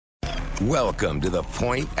Welcome to The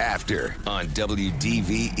Point After on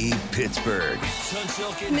WDVE Pittsburgh.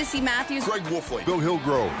 Missy Matthews. Greg Wolfley. Bill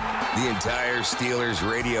Hillgrove. The entire Steelers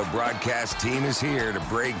radio broadcast team is here to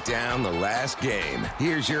break down the last game.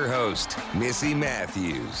 Here's your host, Missy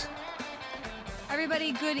Matthews.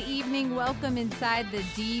 Everybody, good evening. Welcome inside the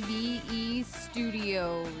DVE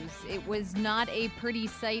studios. It was not a pretty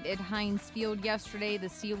sight at Heinz Field yesterday. The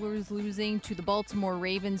Steelers losing to the Baltimore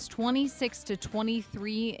Ravens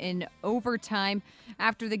 26-23 in overtime.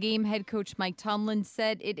 After the game, head coach Mike Tomlin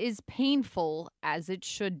said it is painful, as it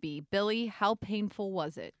should be. Billy, how painful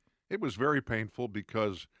was it? It was very painful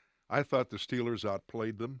because I thought the Steelers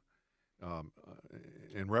outplayed them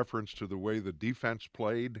in reference to the way the defense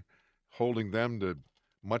played, holding them to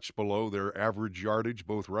much below their average yardage,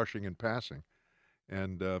 both rushing and passing.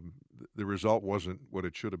 And the result wasn't what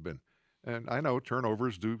it should have been. And I know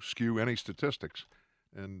turnovers do skew any statistics,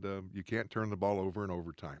 and you can't turn the ball over in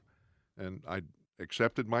overtime. And I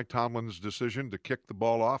accepted Mike Tomlin's decision to kick the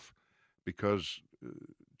ball off because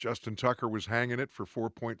Justin Tucker was hanging it for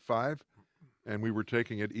 4.5, and we were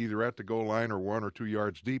taking it either at the goal line or 1 or 2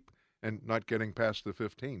 yards deep and not getting past the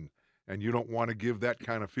 15. And you don't want to give that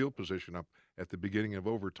kind of field position up at the beginning of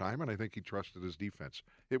overtime, and I think he trusted his defense.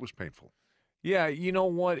 It was painful. Yeah, you know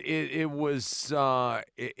what? It was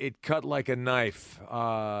it cut like a knife.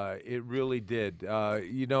 It really did.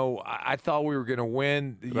 I thought we were going to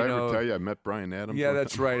win. Did I ever tell you I met Brian Adams? Yeah,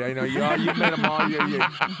 that's right. I know you met them all.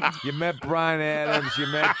 You met Brian Adams. You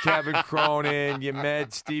met Kevin Cronin. You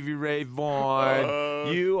met Stevie Ray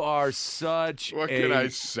Vaughan. You are such. What can I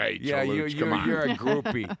say? Yeah, you're a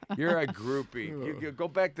groupie. You're a groupie. You go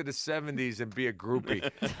back to the '70s and be a groupie.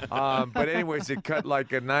 But anyways, it cut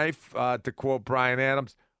like a knife. To quote Brian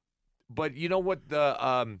Adams. But you know what,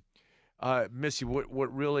 Missy,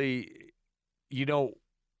 what really,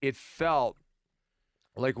 it felt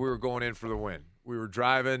like we were going in for the win. We were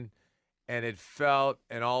driving, and it felt,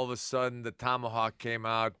 and all of a sudden the tomahawk came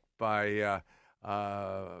out by,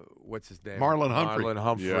 what's his name? Marlon Humphrey. Marlon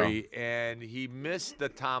Humphrey, and he missed the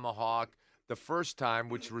tomahawk the first time,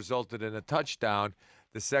 which resulted in a touchdown.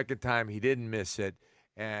 The second time he didn't miss it.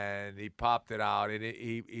 And he popped it out, and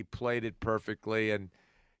he played it perfectly. And,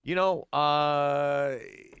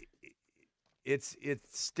 it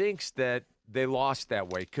stinks that they lost that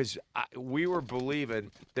way because we were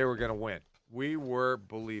believing they were going to win. We were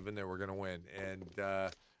believing they were going to win, and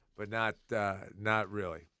but not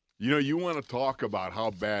really. You want to talk about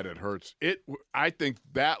how bad it hurts. I think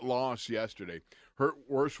that loss yesterday hurt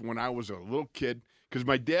worse when I was a little kid. Because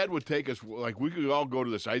my dad would take us, we could all go to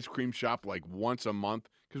this ice cream shop once a month.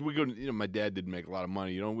 Because we go, my dad didn't make a lot of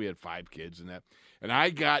money. We had 5 kids and that. And I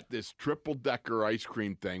got this triple-decker ice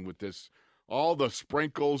cream thing with all the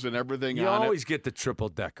sprinkles and everything on it. You always get the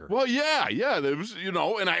triple-decker. Well, yeah. There was, and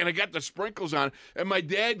I got the sprinkles on it. And my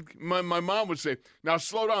dad, my mom would say, now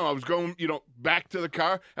slow down. I was going, back to the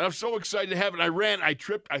car. And I'm so excited to have it. I ran, I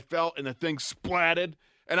tripped, I fell, and the thing splatted.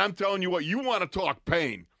 And I'm telling you what, you want to talk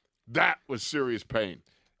pain. That was serious pain.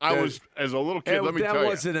 I was, as a little kid, let me tell you. That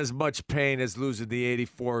wasn't as much pain as losing the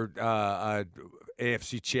 84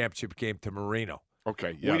 AFC Championship game to Marino.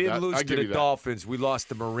 Okay, yeah. We didn't lose to the Dolphins. We lost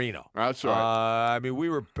to Marino. That's right. We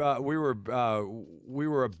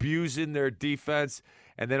were abusing their defense,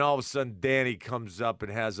 and then all of a sudden Danny comes up and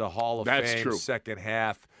has a Hall of Fame second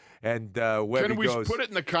half. And Webby Can we put it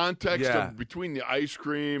in the context of between the ice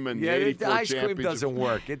cream and the 84 the ice cream championship? doesn't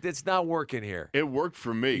work. It's not working here. It worked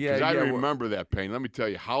for me because I remember that pain. Let me tell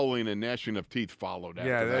you, howling and gnashing of teeth followed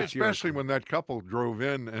after that. Especially when that couple drove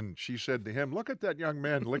in and she said to him, look at that young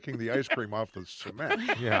man licking the ice cream off the cement.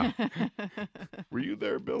 Yeah. Were you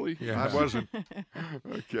there, Billy? Yeah. I wasn't.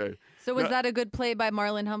 Okay. So was that a good play by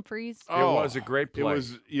Marlon Humphreys? It was a great play.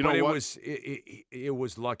 It was, it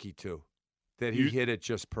was lucky, too. That he hit it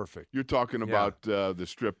just perfect. You're talking about the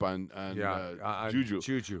strip on Juju.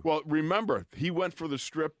 Juju. Well, remember, he went for the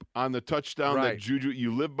strip on the touchdown that Juju,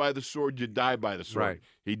 you live by the sword, you die by the sword. Right.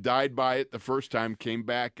 He died by it the first time, came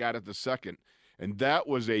back, got it the second. And that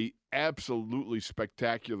was a absolutely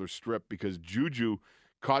spectacular strip because Juju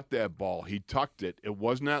caught that ball. He tucked it. It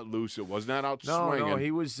was not loose. It was not out swinging. No,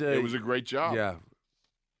 he was. It was a great job. Yeah.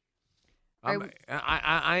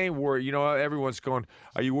 I ain't worried. Everyone's going,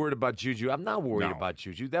 are you worried about Juju? I'm not worried about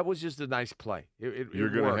Juju. That was just a nice play. You're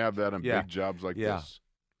going to have that on big jobs like this.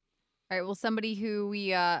 All right. Well, somebody who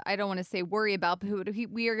we, I don't want to say worry about, but who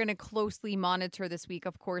we are going to closely monitor this week,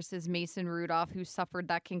 of course, is Mason Rudolph, who suffered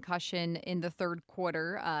that concussion in the third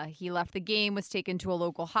quarter. He left the game, was taken to a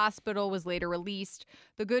local hospital, was later released.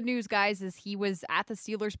 The good news, guys, is he was at the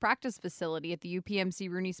Steelers practice facility at the UPMC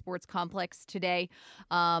Rooney Sports Complex today.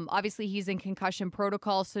 Obviously, he's in concussion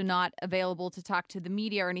protocol, so not available to talk to the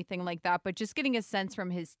media or anything like that, but just getting a sense from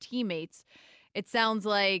his teammates. It sounds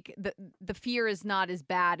like the fear is not as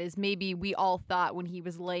bad as maybe we all thought when he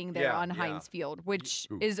was laying there on Heinz Field, which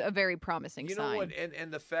is a very promising sign. You know what?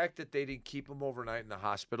 And the fact that they didn't keep him overnight in the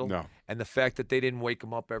hospital, No. and the fact that they didn't wake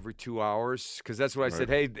him up every 2 hours, because that's what I said.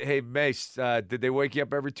 Hey, Mace, did they wake you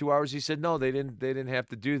up every 2 hours? He said no, they didn't. They didn't have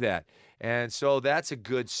to do that, and so that's a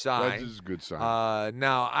good sign. That is a good sign.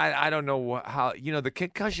 Now I don't know how the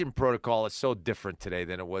concussion protocol is so different today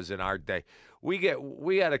than it was in our day. We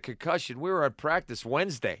had a concussion. We were at practice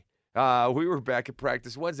Wednesday. We were back at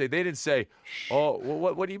practice Wednesday. They didn't say, "Oh,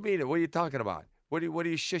 what do you mean? What are you talking about? What are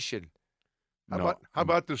you shushing?" How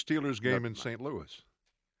about the Steelers game in St. Louis,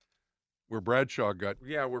 where Bradshaw got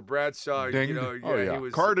where Bradshaw, dinged? he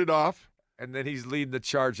was Carted off, and then he's leading the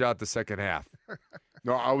charge out the second half.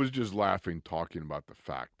 No, I was just laughing, talking about the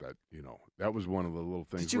fact that that was one of the little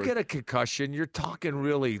things. Did you get a concussion? You're talking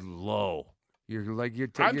really low.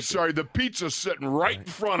 I'm sorry, the pizza's sitting right in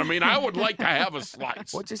front of me, and I would like to have a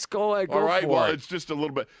slice. Well, just go All right, for well, it. it's just a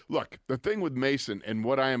little bit. Look, the thing with Mason and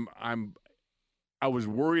what I was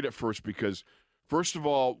worried at first because, first of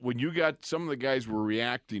all, when you got some of the guys were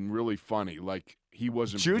reacting really funny, like he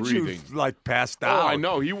wasn't breathing. Juju passed out. Oh, I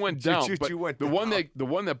know he went down. Juju but went the down.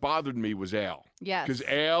 one that bothered me was Al. Yes. Because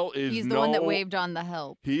Al is He's the one that waved on the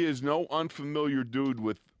help. He is no unfamiliar dude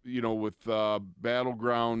with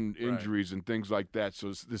battleground injuries and things like that.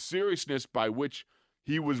 So the seriousness by which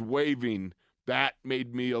he was waving, that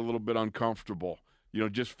made me a little bit uncomfortable.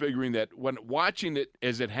 Just figuring that when watching it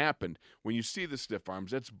as it happened, when you see the stiff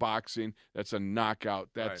arms, that's boxing, that's a knockout,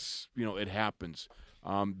 that's, it happens.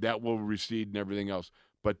 That will recede and everything else.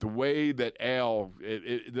 But the way that Al,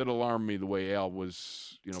 that alarmed me, the way Al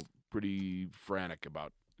was, pretty frantic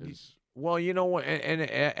about his. Well, you know what, and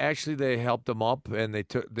actually they helped him up, and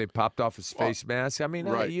they popped off his face mask. I mean,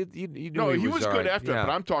 you knew no, he was all good right. after that,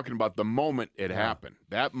 but I'm talking about the moment it happened.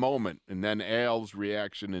 That moment, and then Al's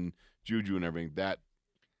reaction and Juju and everything, that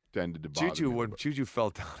tended to bother me. When Juju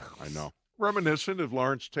fell down. I know. reminiscent of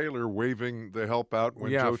Lawrence Taylor waving the help out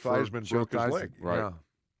when Joe Theismann broke his leg. Right.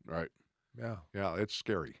 Right. Yeah, it's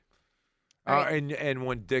scary. And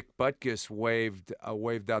when Dick Butkus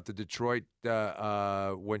waved out to Detroit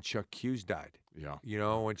when Chuck Hughes died. Yeah. You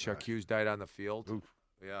know, when Chuck Hughes died on the field. Oof.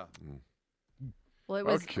 Yeah. Well, it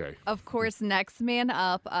was, of course, next man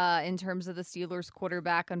up in terms of the Steelers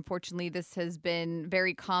quarterback. Unfortunately, this has been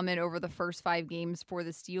very common over the first 5 games for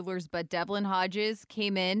the Steelers. But Devlin Hodges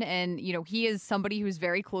came in, and, you know, he is somebody who's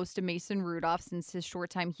very close to Mason Rudolph since his short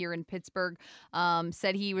time here in Pittsburgh.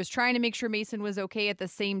 Said he was trying to make sure Mason was okay at the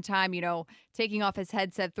same time, you know, taking off his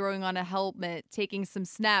headset, throwing on a helmet, taking some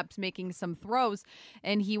snaps, making some throws.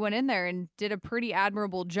 And he went in there and did a pretty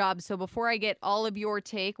admirable job. So before I get all of your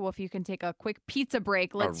take, well, if you can take a quick pizza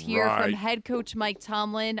break, let's hear from head coach Mike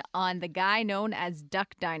Tomlin on the guy known as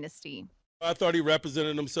Duck Dynasty. I thought he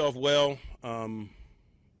represented himself well.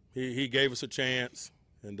 He gave us a chance,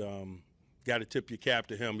 and got to tip your cap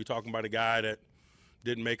to him. You're talking about a guy that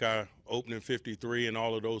didn't make our opening 53 and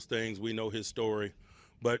all of those things. We know his story.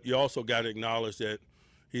 But you also got to acknowledge that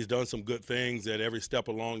he's done some good things at every step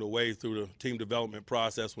along the way through the team development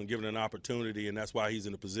process when given an opportunity, and that's why he's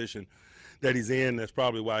in the position that he's in. That's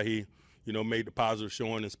probably why he, you know, made the positive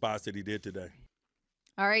showing in spots that he did today.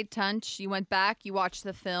 All right, Tunch, you went back, you watched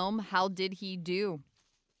the film. How did he do?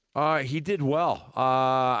 He did well.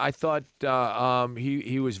 I thought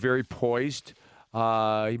he was very poised.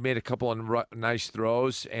 He made a couple of nice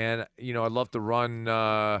throws, and you know I love the run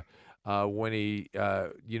when he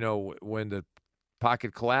when the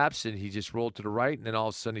pocket collapsed and he just rolled to the right, and then all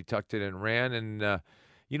of a sudden he tucked it and ran, and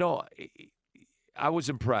I was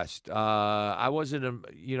impressed. I wasn't,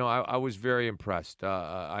 I was very impressed.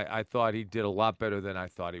 I thought he did a lot better than I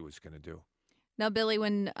thought he was going to do. Now, Billy,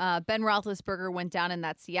 when Ben Roethlisberger went down in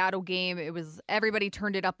that Seattle game, everybody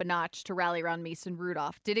turned it up a notch to rally around Mason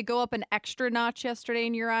Rudolph. Did it go up an extra notch yesterday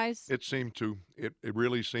in your eyes? It seemed to. It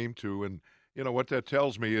really seemed to. And, you know, what that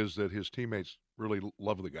tells me is that his teammates really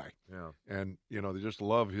love the guy. Yeah. And, you know, they just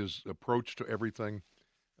love his approach to everything.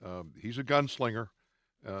 He's a gunslinger.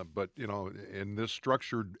 But, you know, in this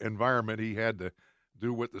structured environment, he had to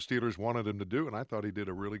do what the Steelers wanted him to do, and I thought he did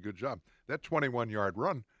a really good job. That 21-yard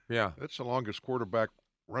run, yeah, that's the longest quarterback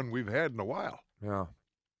run we've had in a while. Yeah.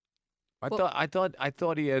 I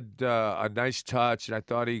thought he had a nice touch, and I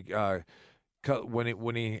thought he cut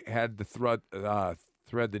when he had the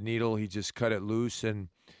thread the needle, he just cut it loose, and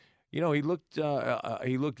he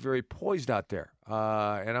looked very poised out there.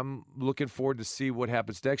 And I'm looking forward to see what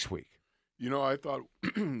happens next week. I thought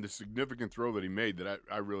the significant throw that he made that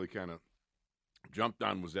I really kind of jumped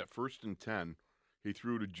on was that 1st and 10. He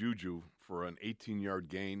threw to Juju for an 18-yard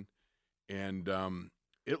gain, and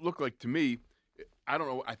it looked like to me, I don't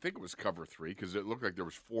know, I think it was cover 3 because it looked like there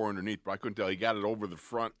was 4 underneath, but I couldn't tell. He got it over the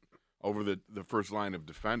front, over the first line of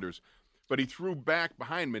defenders. But he threw back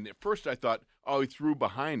behind him, and at first I thought, he threw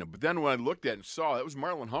behind him. But then when I looked at it and saw it was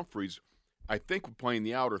Marlon Humphreys, I think playing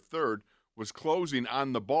the outer third, was closing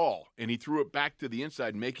on the ball, and he threw it back to the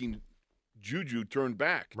inside, making Juju turn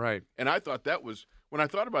back. Right. And I thought that was, when I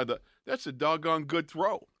thought about that, that's a doggone good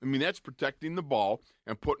throw. I mean, that's protecting the ball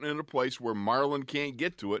and putting it in a place where Marlon can't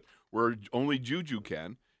get to it, where only Juju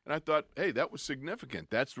can. And I thought, hey, that was significant.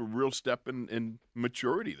 That's a real step in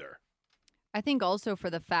maturity there. I think also for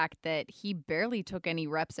the fact that he barely took any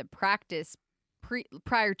reps at practice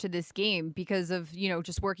prior to this game because of,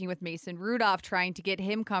 just working with Mason Rudolph, trying to get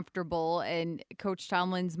him comfortable. And Coach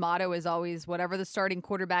Tomlin's motto is always whatever the starting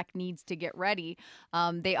quarterback needs to get ready.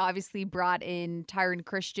 They obviously brought in Tyron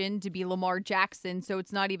Christian to be Lamar Jackson. So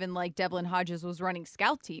it's not even like Devlin Hodges was running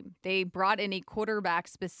scout team. They brought in a quarterback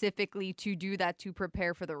specifically to do that, to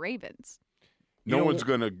prepare for the Ravens. No one's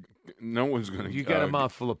gonna. You got a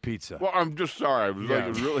mouthful of pizza. Well, I'm just sorry. It was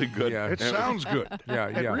like really good. It sounds good.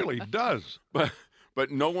 It really does. But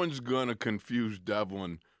no one's gonna confuse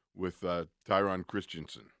Devlin with Tyron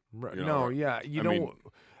Christensen. Right.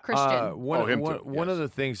 Christian. One of the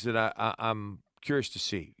things that I'm curious to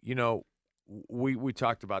see. We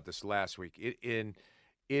talked about this last week.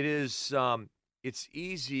 It's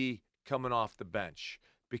easy coming off the bench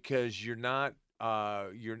because you're not.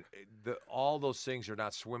 All those things are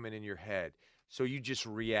not swimming in your head, so you just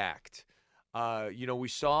react. We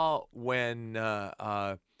saw when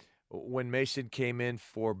Mason came in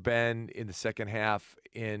for Ben in the second half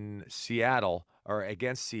in Seattle or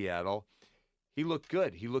against Seattle, he looked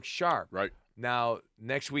good. He looked sharp. Right. Now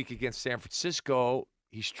next week against San Francisco,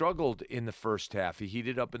 he struggled in the first half. He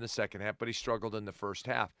heated up in the second half, but he struggled in the first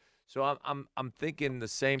half. So I'm thinking the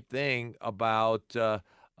same thing about Duck.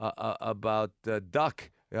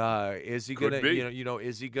 Is he gonna,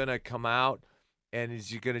 is he gonna come out and is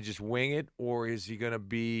he gonna just wing it, or is he gonna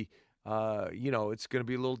be, it's gonna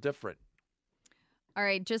be a little different? All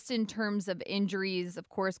right, just in terms of injuries, of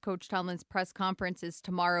course, Coach Tomlin's press conference is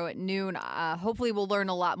tomorrow at noon. Hopefully we'll learn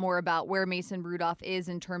a lot more about where Mason Rudolph is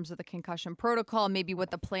in terms of the concussion protocol, maybe what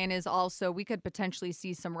the plan is. Also, we could potentially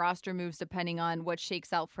see some roster moves depending on what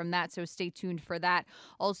shakes out from that, so stay tuned for that.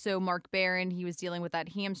 Also, Mark Barron, he was dealing with that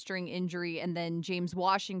hamstring injury, and then James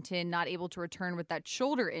Washington not able to return with that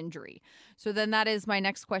shoulder injury. So then that is my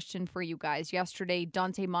next question for you guys. Yesterday,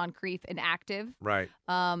 Dante Moncrief inactive. Right.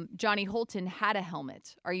 Johnny Holton had a helmet.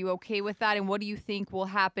 Are you okay with that? And what do you think will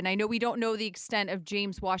happen? I know we don't know the extent of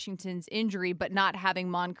James Washington's injury, but not having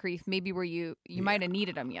Moncrief, maybe where you might have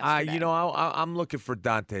needed him yesterday. I'm looking for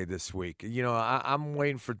Dante this week. I'm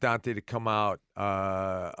waiting for Dante to come out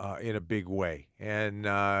in a big way. And,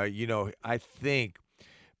 I think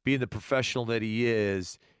being the professional that he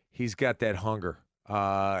is, he's got that hunger.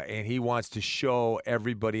 And he wants to show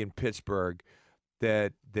everybody in Pittsburgh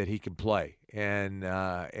that he can play. And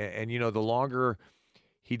the longer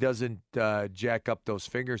he doesn't jack up those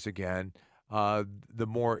fingers again, the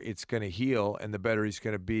more it's going to heal and the better he's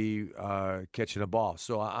going to be catching a ball.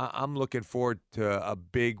 So I'm looking forward to a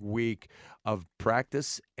big week of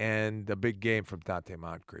practice and a big game from Dante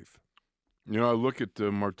Moncrief. I look at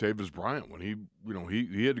Martavis Bryant when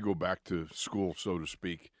he had to go back to school, so to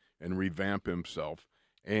speak, and revamp himself.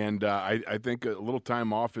 And I think a little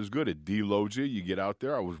time off is good. It deloads you. You get out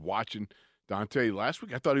there. I was watching Dante last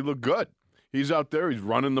week. I thought he looked good. He's out there. He's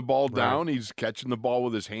running the ball down. Right. He's catching the ball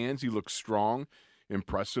with his hands. He looks strong,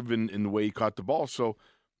 impressive in the way he caught the ball. So,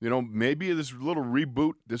 maybe this little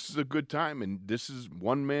reboot, this is a good time. And this is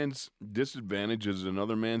one man's disadvantage is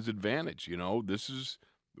another man's advantage. This is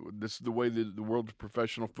the way the world of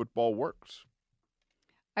professional football works.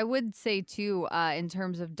 I would say, too, in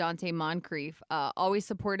terms of Dante Moncrief, always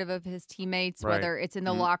supportive of his teammates, right. Whether it's in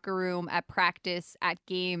the locker room, at practice, at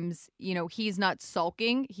games. He's not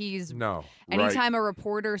sulking. Anytime a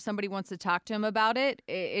reporter or somebody wants to talk to him about it,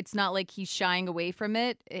 it's not like he's shying away from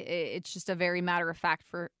it. It's just a very matter-of-fact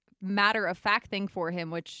matter-of-fact thing for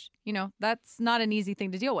him, which, that's not an easy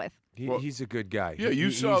thing to deal with. He's a good guy. Yeah,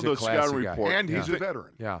 you saw he's a the classy scouting guy. report. And he's a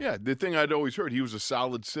veteran. Yeah. Yeah, the thing I'd always heard, he was a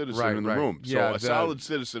solid citizen Right, in the right. room. So Yeah, a solid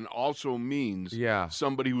citizen also means Yeah.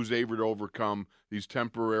 somebody who's able to overcome these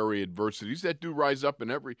temporary adversities that do rise up in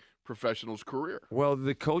every professional's career. Well,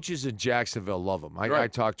 the coaches in Jacksonville love him. I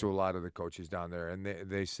Right. talked to a lot of the coaches down there, and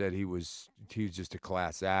they said he was just a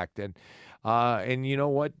class act. And you know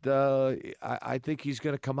what? I think he's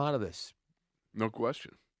going to come out of this. No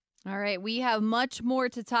question. All right, we have much more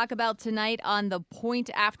to talk about tonight on The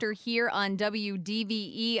Point After here on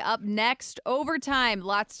WDVE. Up next, overtime.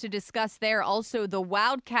 Lots to discuss there. Also, the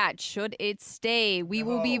Wildcat, should it stay? We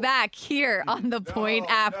will be back here on The Point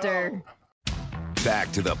After.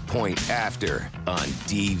 Back to The Point After on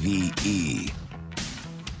DVE.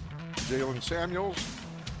 Jalen Samuels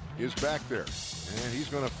is back there, and he's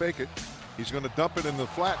going to fake it. He's going to dump it in the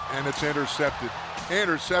flat, and it's intercepted.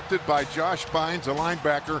 Intercepted by Josh Bynes, a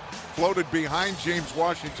linebacker, floated behind James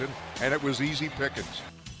Washington, and it was easy pickings.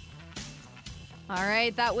 All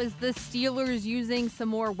right, that was the Steelers using some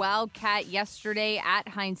more Wildcat yesterday at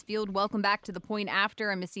Heinz Field. Welcome back to The Point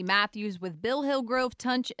After. I'm Missy Matthews with Bill Hillgrove,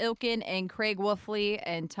 Tunch Ilkin, and Craig Wolfley.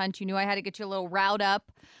 And Tunch, you knew I had to get you a little riled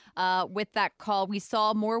up with that call. We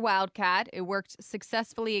saw more Wildcat. It worked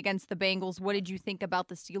successfully against the Bengals. What did you think about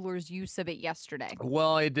the Steelers' use of it yesterday?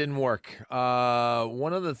 Well, it didn't work.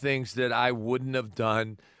 One of the things that I wouldn't have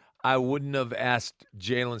done, I wouldn't have asked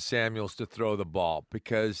Jalen Samuels to throw the ball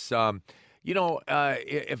because,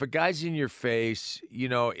 if a guy's in your face,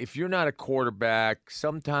 if you're not a quarterback,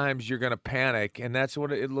 sometimes you're going to panic, and that's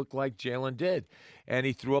what it looked like Jalen did. And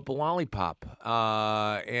he threw up a lollipop.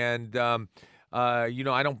 I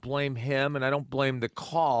don't blame him, and I don't blame the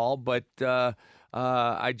call, but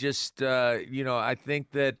I just, I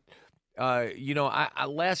think that,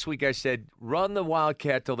 last week I said, run the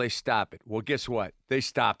Wildcat till they stop it. Well, guess what? They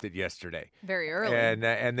stopped it yesterday. Very early.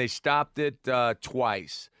 And they stopped it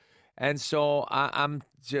twice. And so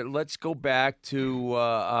let's go back to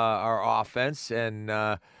our offense, and,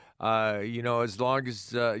 as long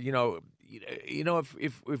as,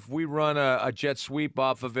 if we run a jet sweep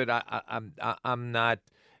off of it, I'm not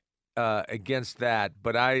against that,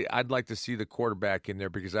 but I'd like to see the quarterback in there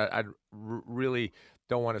because I really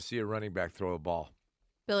don't want to see a running back throw a ball.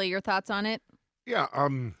 Billy, your thoughts on it? Yeah,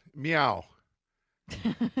 meow.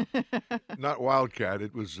 Not Wildcat.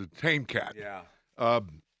 It was a tame cat. Yeah.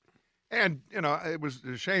 And, it was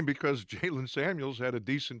a shame because Jalen Samuels had a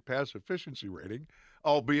decent pass efficiency rating,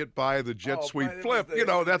 albeit by the jet sweep flip.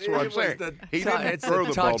 That's what I'm saying. He didn't throw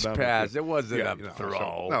the ball down. Pass. It wasn't a throw.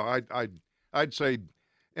 So, no, I'd say,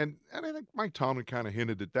 and I think Mike Tomlin kind of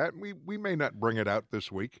hinted at that. We may not bring it out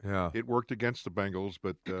this week. Yeah. It worked against the Bengals,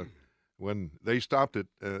 but when they stopped it,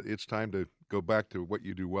 it's time to go back to what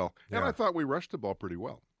you do well. And Yeah. I thought we rushed the ball pretty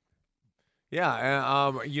well. Yeah,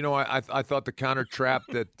 I thought the counter trap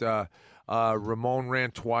that Ramon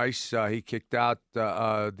ran twice. He kicked out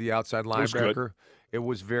the outside was good. linebacker. It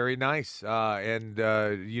was very nice, and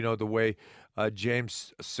the way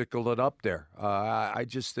James sickled it up there. I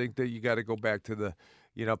just think that you got to go back to the,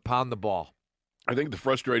 pound the ball. I think the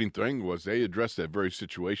frustrating thing was they addressed that very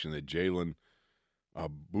situation that Jalen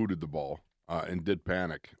booted the ball and did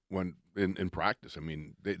panic when in practice. I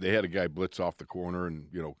mean, they had a guy blitz off the corner and,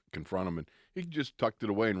 confront him, and he just tucked it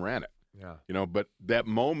away and ran it. Yeah. But that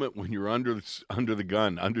moment when you're under the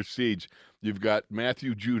gun, under siege, you've got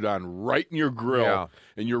Matthew Judon right in your grill,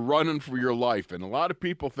 and you're running for your life. And a lot of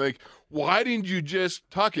people think, why didn't you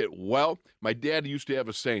just tuck it? Well, my dad used to have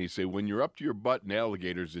a saying. He'd say, when you're up to your butt in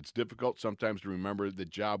alligators, it's difficult sometimes to remember that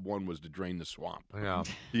job one was to drain the swamp. Yeah.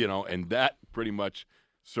 And that pretty much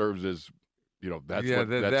serves as, that's yeah, what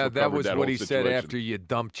that was that what whole he said situation. after you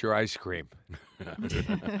dumped your ice cream.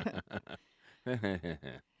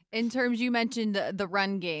 In terms, you mentioned the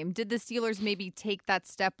run game. Did the Steelers maybe take that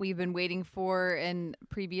step we've been waiting for in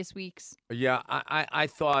previous weeks? Yeah, I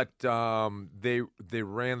thought they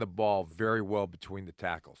ran the ball very well between the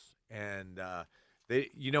tackles, and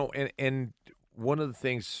and one of the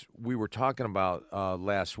things we were talking about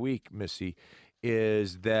last week, Missy,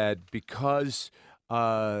 is that because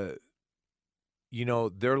their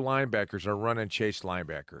linebackers are run and chase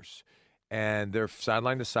linebackers. And they're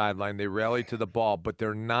sideline to sideline. They rally to the ball, but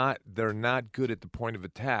they're not good at the point of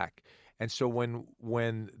attack. And so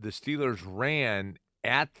when the Steelers ran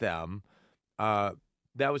at them, that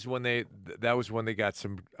was when they got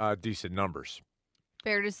some decent numbers.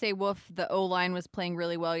 Fair to say, Wolf, the O-line was playing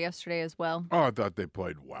really well yesterday as well. Oh, I thought they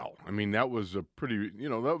played well. I mean, that was a pretty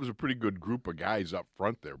good group of guys up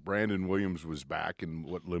front there. Brandon Williams was back in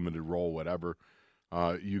what limited role, whatever.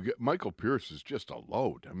 You get Michael Pierce is just a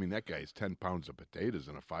load. I mean, that guy is 10 pounds of potatoes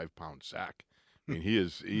in a 5-pound sack. I mean, he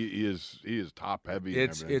is top heavy. and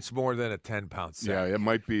everything. It's more than a 10-pound sack. Yeah, it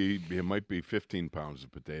might be 15 pounds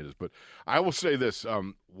of potatoes. But I will say this: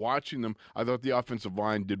 watching them, I thought the offensive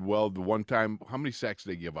line did well. The one time, how many sacks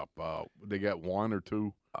did they give up? They got 1 or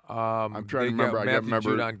 2. I'm trying to remember.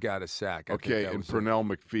 Matthew Judon got a sack. Okay, and Pernell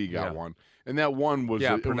McPhee got one, and that one was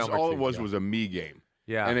all it was a me game.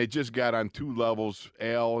 Yeah, and it just got on 2 levels.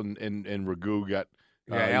 Al and Ragu got.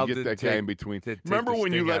 Al you get that guy in between. Take Remember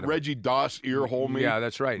when you let Reggie Doss ear hole me? Yeah,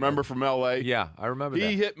 that's right. Remember from L.A.? Yeah, I remember that.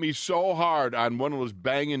 He hit me so hard on one of those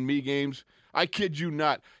banging me games. I kid you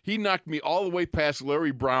not. He knocked me all the way past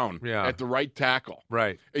Larry Brown at the right tackle.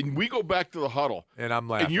 Right. And we go back to the huddle. And I'm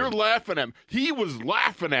laughing. And you're laughing at him. He was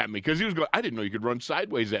laughing at me because he was going, I didn't know you could run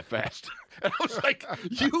sideways that fast. And I was like,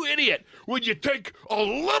 you idiot. Would you take a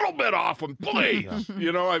little bit off him, please?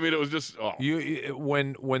 You know, I mean, it was just,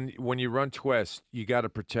 When you run twist, you got to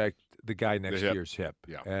protect the guy next to your's hip.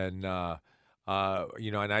 Yeah. And,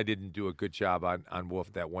 and I didn't do a good job on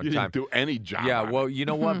Wolf that one you time. didn't do any job. Yeah, on well, it. you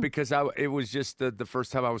know what? Because it was just the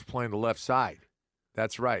first time I was playing the left side.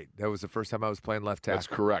 That's right. That was the first time I was playing left tackle. That's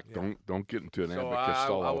correct. Yeah. Don't get into an So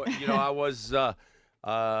Costello. I was, but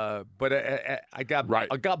I got right.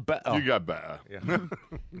 I got better. You got better. Yeah.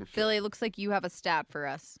 Billy, looks like you have a stat for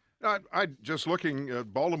us. I just looking,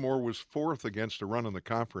 Baltimore was 4th against a run in the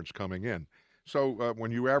conference coming in. So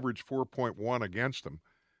when you average 4.1 against them,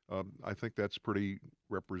 I think that's pretty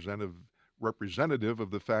representative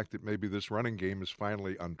of the fact that maybe this running game is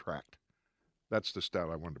finally untracked. That's the stat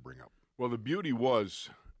I wanted to bring up. Well, the beauty was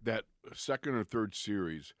that second or third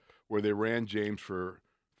series where they ran James for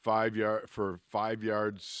 5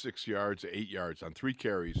 yards, 6 yards, 8 yards on 3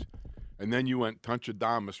 carries, and then you went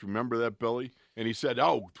Tunchadamus. Remember that, Billy? And he said,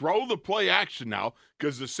 "Oh, throw the play action now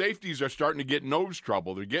because the safeties are starting to get nose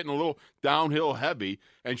trouble. They're getting a little downhill heavy."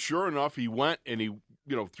 And sure enough, he went and he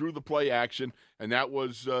threw the play action, and that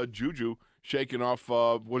was Juju shaking off.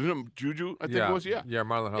 Wasn't it Juju? I think it was. Yeah,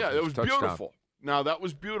 Marlon Humphrey. Yeah, it was touchdown. beautiful. Now that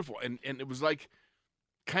was beautiful, and it was like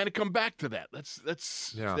kind of come back to that. That's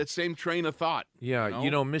that same train of thought.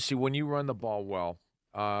 Yeah, Missy, when you run the ball well,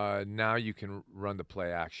 now you can run the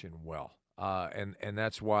play action well, and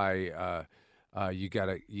that's why you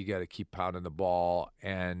gotta keep pounding the ball,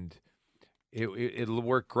 and it'll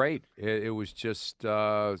work great. It was just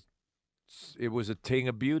it was a thing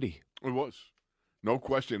of beauty. It was, no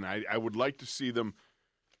question. I would like to see them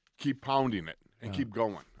keep pounding it and keep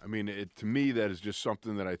going. I mean, to me, that is just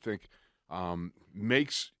something that I think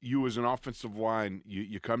makes you as an offensive line,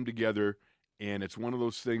 you come together, and it's one of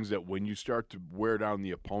those things that when you start to wear down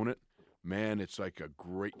the opponent, man, it's like a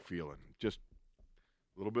great feeling. Just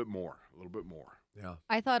a little bit more. Yeah.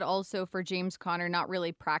 I thought also for James Conner not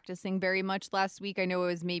really practicing very much last week. I know it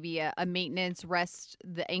was maybe a maintenance rest,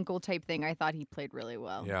 the ankle type thing. I thought he played really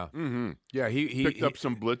well. Yeah. Mm-hmm. Yeah, he picked up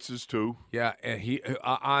some blitzes too. Yeah, and he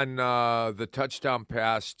on the touchdown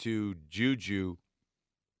pass to Juju,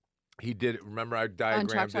 he did. Remember, I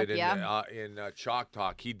diagrammed it in Chalk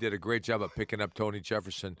Talk. He did a great job of picking up Tony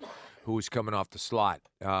Jefferson, who was coming off the slot,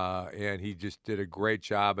 and he just did a great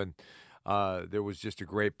job. And there was just a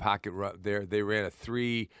great pocket there. They ran a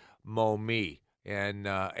 3-mo me, and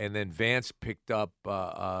then Vance picked up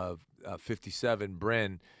 57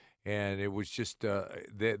 Bryn, and it was just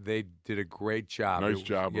they did a great job. Nice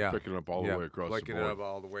job of picking it up all the way across the board. Picking it up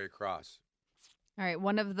all the way across. All right,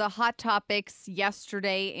 one of the hot topics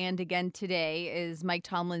yesterday and again today is Mike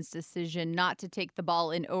Tomlin's decision not to take the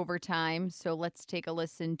ball in overtime. So let's take a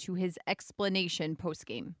listen to his explanation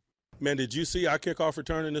postgame. Man, did you see our kickoff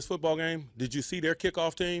return in this football game? Did you see their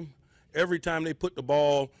kickoff team? Every time they put the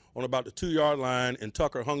ball on about the 2-yard line and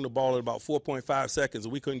Tucker hung the ball at about 4.5 seconds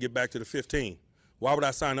and we couldn't get back to the 15. Why would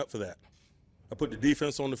I sign up for that? I put the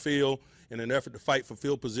defense on the field in an effort to fight for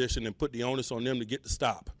field position and put the onus on them to get the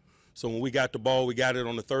stop. So when we got the ball, we got it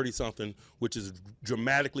on the 30-something, which is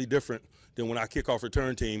dramatically different than when our kickoff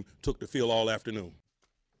return team took the field all afternoon.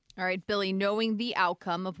 All right, Billy, knowing the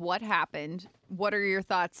outcome of what happened, what are your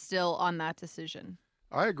thoughts still on that decision?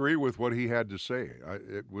 I agree with what he had to say.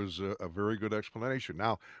 It was a very good explanation.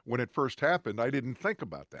 Now, when it first happened, I didn't think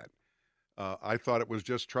about that. I thought it was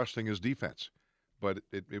just trusting his defense, but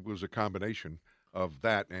it was a combination of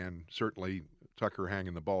that and certainly Tucker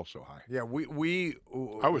hanging the ball so high. Yeah,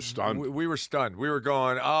 I was stunned. We were stunned. We were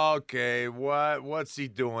going, okay, what's he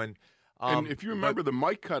doing? And if you remember, the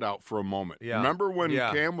mic cut out for a moment. Yeah. Remember when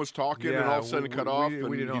Cam was talking and all of a sudden it cut off and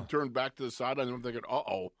didn't he know. turned back to the sideline and I'm thinking,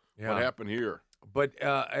 what happened here? But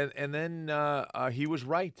and then he was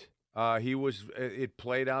right. It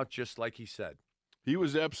played out just like he said. He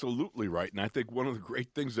was absolutely right. And I think one of the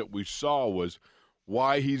great things that we saw was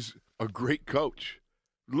why he's a great coach.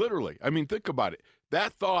 Literally. I mean, think about it.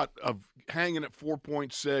 That thought of hanging at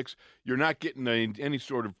 4.6, you're not getting any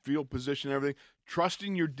sort of field position and everything,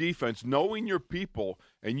 trusting your defense, knowing your people,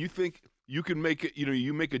 and you think you can make it,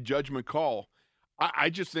 you make a judgment call. I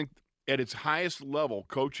just think at its highest level,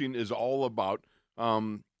 coaching is all about,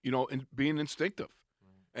 being instinctive.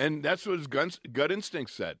 And that's what his gut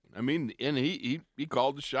instinct said. I mean, and he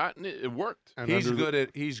called the shot, and it worked. And He's good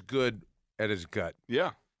at his gut.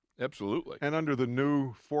 Yeah, absolutely. And under the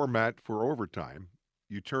new format for overtime,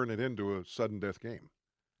 you turn it into a sudden death game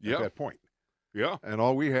at that point. Yeah. And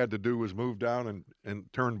all we had to do was move down and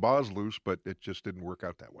turn Boz loose, but it just didn't work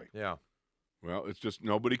out that way. Yeah. Well, it's just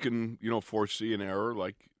nobody can, foresee an error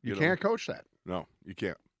like you can't coach that. No, you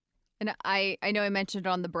can't. And I know I mentioned it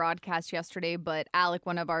on the broadcast yesterday, but Alec,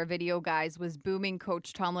 one of our video guys, was booming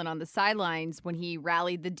Coach Tomlin on the sidelines when he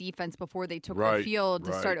rallied the defense before they took the field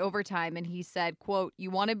to start overtime. And he said, quote, "You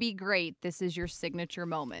want to be great. This is your signature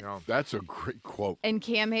moment." Yeah. That's a great quote. And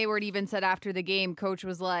Cam Hayward even said after the game, Coach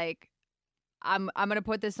was like, I'm going to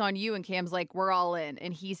put this on you. And Cam's like, "We're all in."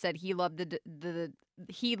 And he said he loved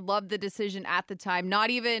the decision at the time,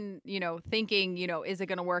 not even, thinking, is it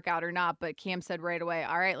going to work out or not? But Cam said right away,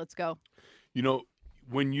 "All right, let's go."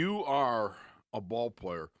 When you are a ball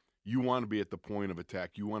player, you want to be at the point of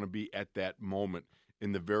attack. You want to be at that moment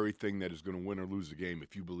in the very thing that is going to win or lose the game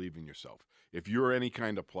if you believe in yourself. If you're any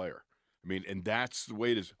kind of player. I mean, and that's the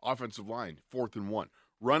way it is. Offensive line, 4th and 1.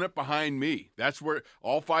 Run it behind me. That's where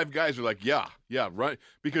all 5 guys are like, yeah, run.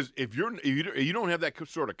 Because if you don't have that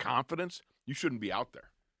sort of confidence, you shouldn't be out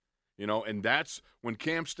there. And that's when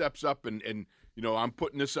Cam steps up and I'm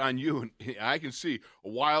putting this on you, and I can see a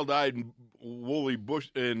wild-eyed, woolly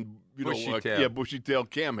bushy-tailed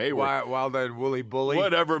Cam Hayward. Wild-eyed, woolly bully.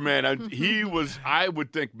 Whatever, man. I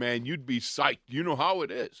would think, man, you'd be psyched. You know how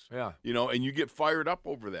it is. Yeah. And you get fired up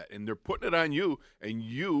over that, and they're putting it on you, and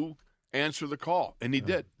you answer the call, and he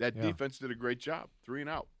did. That defense did a great job, 3 and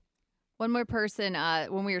out. One more person,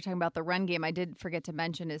 when we were talking about the run game, I did forget to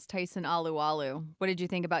mention is Tyson Alualu. What did you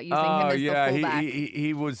think about using him as the fullback?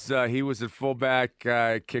 He was at fullback,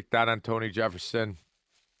 kicked out on Tony Jefferson.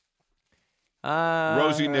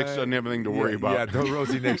 Rosie Nix doesn't have anything to worry about. Yeah,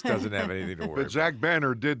 Rosie Nix doesn't have anything to worry about. But Zach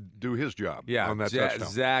Banner did do his job on that touchdown.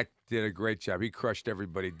 Zach did a great job. He crushed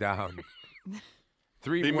everybody down.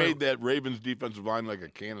 He made that Ravens defensive line like a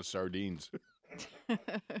can of sardines.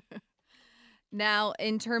 Now,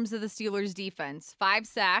 in terms of the Steelers' defense, 5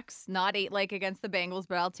 sacks, not 8 like against the Bengals,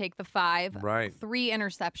 but I'll take the 5. Right. 3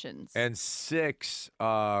 interceptions. And 6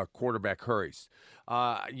 quarterback hurries.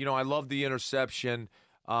 I love the interception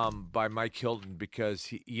by Mike Hilton because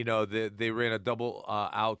they ran a double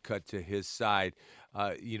out cut to his side.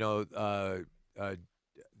 The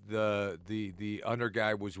under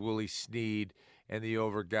guy was Willie Snead, and the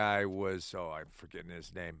over guy was I'm forgetting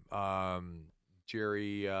his name.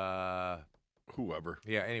 Jerry. Whoever.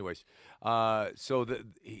 Yeah. Anyways,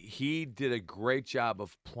 he did a great job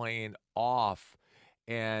of playing off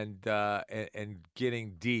and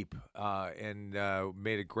getting deep and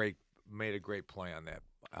made a great play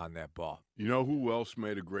on that ball. You know who else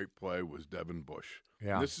made a great play was Devin Bush.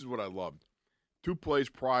 Yeah. And this is what I loved. 2 plays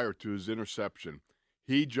prior to his interception,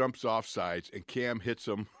 he jumps off sides and Cam hits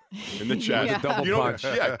him in the chest. Yeah. Double punch.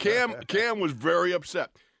 Yeah, Cam was very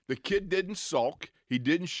upset. The kid didn't sulk. He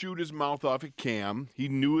didn't shoot his mouth off at Cam. He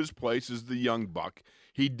knew his place as the young buck.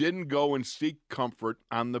 He didn't go and seek comfort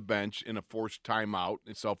on the bench in a forced timeout,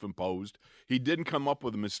 self-imposed. He didn't come up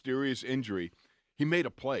with a mysterious injury. He made a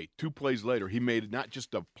play. 2 plays later, he made not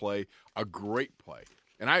just a play, a great play.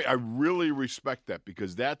 And I really respect that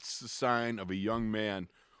because that's the sign of a young man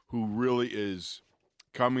who really is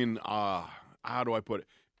coming, how do I put it,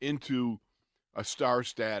 into a star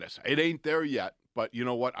status. It ain't there yet. But you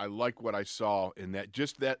know what? I like what I saw in that.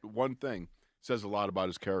 Just that one thing says a lot about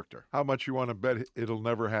his character. How much you want to bet it'll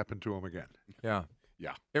never happen to him again? Yeah.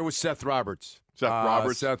 Yeah. It was Seth Roberts.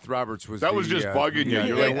 Seth Roberts was was just bugging you.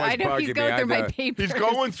 You're like, I know he's going through my papers. He's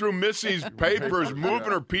going through Missy's papers,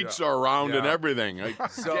 moving her pizza around and everything.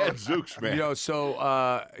 Gadzooks, man.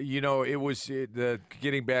 It was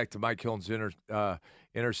getting back to Mike Hilton's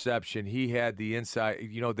interception. He had the inside.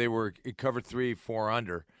 They were in cover 3, 4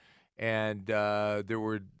 under. And there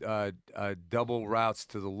were double routes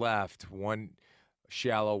to the left, one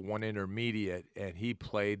shallow, one intermediate, and he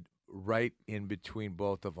played right in between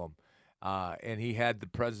both of them. And he had the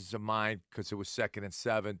presence of mind because it was 2nd and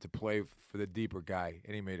 7 to play for the deeper guy,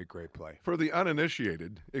 and he made a great play. For the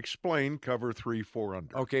uninitiated, explain cover 3, 4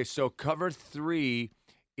 under. Okay, so cover 3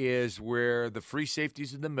 is where the free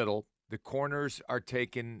safety's in the middle. The corners are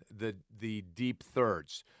taking the deep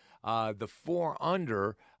thirds. The 4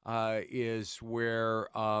 under is where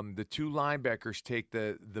the 2 linebackers take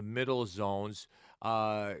the middle zones.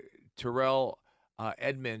 Terrell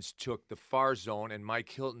Edmonds took the far zone, and Mike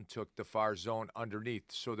Hilton took the far zone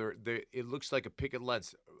underneath. So it looks like a picket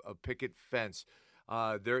fence.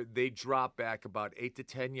 They drop back about 8 to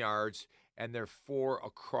 10 yards, and they're 4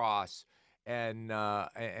 across. And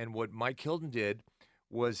what Mike Hilton did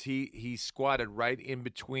was he squatted right in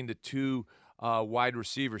between the 2 wide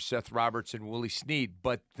receivers, Seth Roberts and Willie Snead.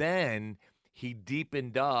 But then he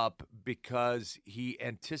deepened up because he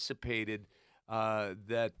anticipated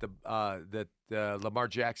that Lamar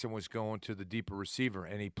Jackson was going to the deeper receiver,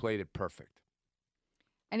 and he played it perfect.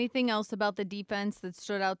 Anything else about the defense that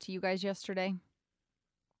stood out to you guys yesterday?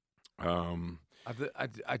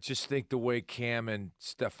 I just think the way Cam and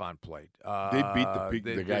Stephon played. They beat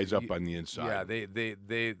the guys up on the inside. Yeah,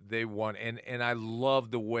 they won, and I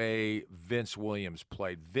love the way Vince Williams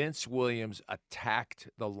played. Vince Williams attacked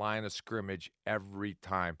the line of scrimmage every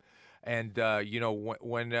time, and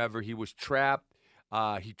whenever he was trapped,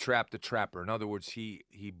 he trapped the trapper. In other words, he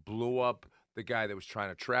blew up the guy that was trying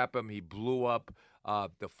to trap him. He blew up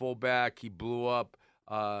the fullback. He blew up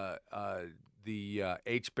the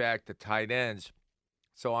H-back, the tight ends.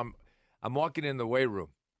 So I'm walking in the weight room,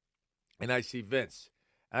 and I see Vince.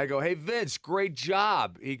 And I go, "Hey, Vince, great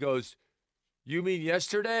job." He goes, "You mean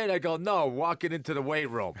yesterday?" And I go, "No, walking into the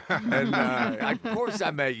weight room." And of course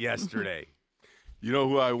I meant yesterday. You know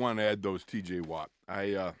who I want to add, though, is T.J. Watt.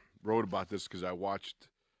 I wrote about this because I watched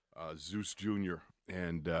Zeus Jr.,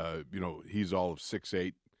 and, he's all of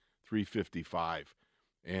 6'8", 355.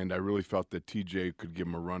 And I really felt that TJ could give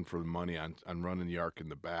him a run for the money on running the arc in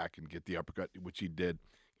the back and get the uppercut, which he did.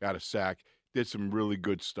 Got a sack. Did some really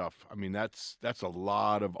good stuff. I mean, that's a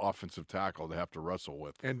lot of offensive tackle to have to wrestle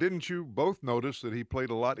with. And didn't you both notice that he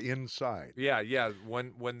played a lot inside? Yeah.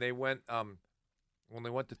 When they went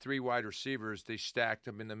to 3 wide receivers, they stacked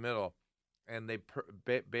them in the middle, and they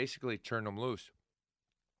basically turned them loose.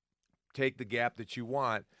 Take the gap that you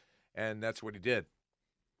want, and that's what he did.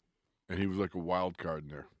 And he was like a wild card in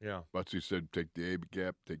there. Yeah. Butsy said, take the A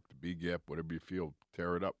gap, take the B gap, whatever you feel,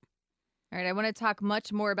 tear it up. All right, I want to talk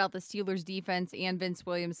much more about the Steelers' defense and Vince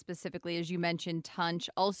Williams specifically, as you mentioned, Tunch.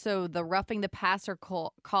 Also, the roughing the passer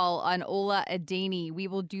call on Ola Adeni. We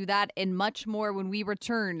will do that and much more when we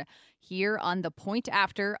return here on The Point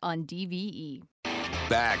After on DVE.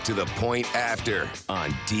 Back to The Point After on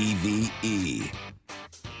DVE.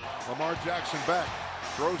 Lamar Jackson back,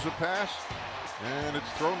 throws a pass, and it's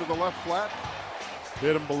thrown to the left flat.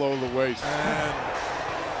 Hit him below the waist. And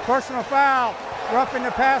personal foul, roughing the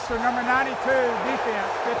passer, number 92,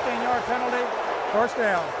 defense, 15-yard penalty, first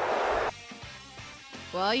down.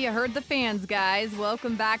 Well, you heard the fans, guys.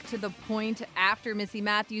 Welcome back to The Point After. Missy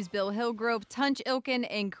Matthews, Bill Hillgrove, Tunch Ilkin,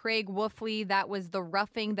 and Craig Wolfley. That was the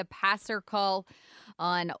roughing the passer call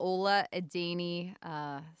on Ola Adeni.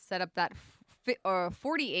 Set up that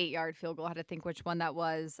 48-yard field goal. I had to think which one that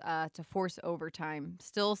was to force overtime.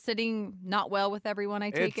 Still sitting not well with everyone,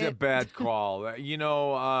 I take it. It's a bad call.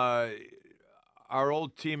 Our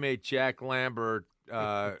old teammate Jack Lambert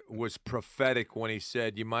was prophetic when he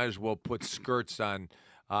said you might as well put skirts on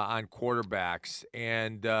quarterbacks.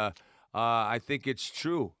 And I think it's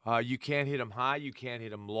true. You can't hit him high. You can't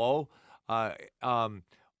hit him low.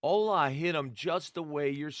 Ola hit him just the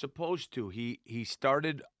way you're supposed to. He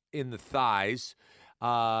started in the thighs,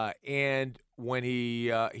 and when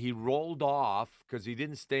he rolled off because he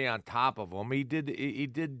didn't stay on top of him, he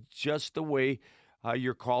did just the way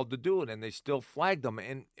you're called to do it, and they still flagged him.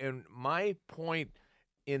 And my point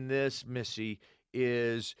in this, Missy,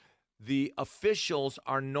 is the officials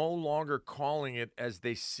are no longer calling it as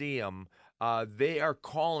they see him. They are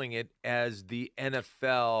calling it as the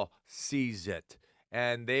NFL sees it,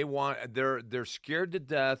 and they're scared to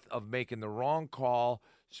death of making the wrong call.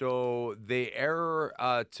 So they err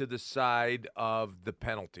to the side of the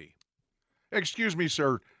penalty. Excuse me,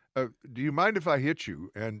 sir. Do you mind if I hit you?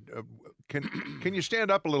 And can you stand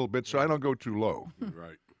up a little bit so I don't go too low?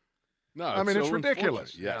 Right. No, I mean, it's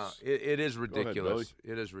ridiculous. Yes. No, it is ridiculous.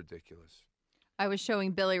 Ahead, it is ridiculous. I was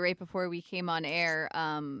showing Billy right before we came on air.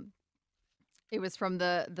 It was from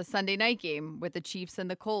the Sunday night game with the Chiefs and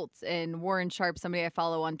the Colts. And Warren Sharp, somebody I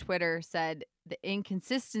follow on Twitter, said the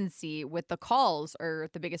inconsistency with the calls are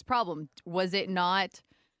the biggest problem. Was it not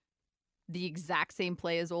the exact same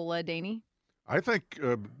play as Ola Adeni? I think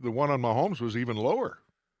the one on Mahomes was even lower.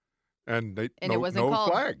 And it wasn't no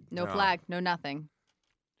called. flag. No flag, no nothing.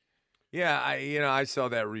 Yeah, I saw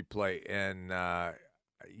that replay, and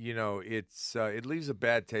it leaves a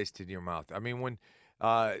bad taste in your mouth. I mean, when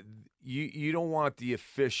you don't want the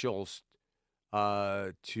officials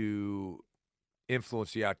to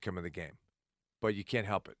influence the outcome of the game, but you can't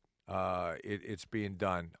help it. It's being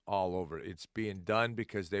done all over. It's being done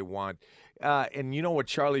because they want. And you know what,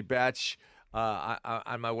 Charlie Batch.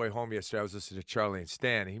 On my way home yesterday, I was listening to Charlie and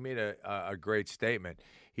Stan. He made a great statement.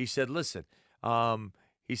 He said, "Listen,"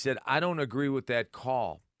 he said, "I don't agree with that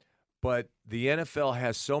call, but the NFL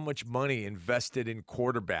has so much money invested in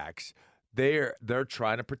quarterbacks. They're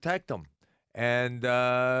trying to protect them." And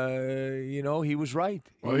he was right.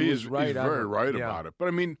 Well, he's right. very right about it. But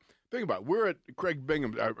I mean, think about it. We're at Craig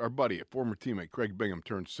Bingham, our buddy, a former teammate, Craig Bingham,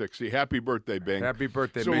 turned 60. Happy birthday, Bing. Happy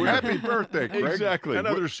birthday, So Bing. Happy birthday, Craig. Exactly.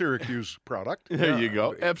 Another Syracuse product. There you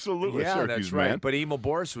go. Absolutely. Yeah, Syracuse, that's right. man. But Emo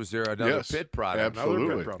Boris was there, another Yes, Pitt product.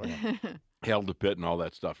 absolutely. Another Pitt product. Held the pit and all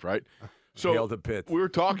that stuff, right? So Hail the Pitt. we were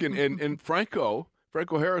talking, and Franco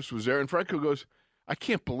Harris was there, and Franco goes, I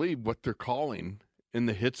can't believe what they're calling in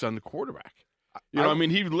the hits on the quarterback. I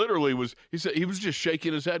mean, he literally was, he said he was just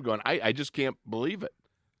shaking his head going, I just can't believe it.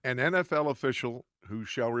 An NFL official who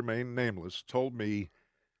shall remain nameless told me,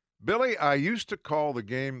 Billy, I used to call the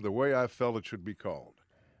game the way I felt it should be called.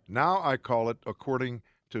 Now I call it according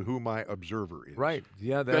to who my observer is. Right.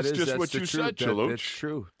 Yeah, That's just what the you truth. said, Chaluch. That's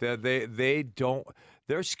true. They don't.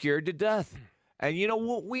 They're scared to death. And you know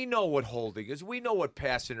what? We know what holding is. We know what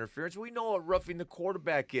pass interference. We know what roughing the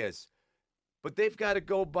quarterback is. But they've got to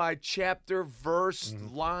go by chapter, verse,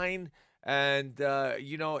 line, and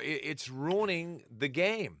it's ruining the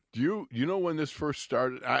game. Do you know when this first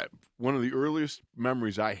started? One of the earliest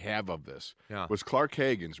memories I have of this was Clark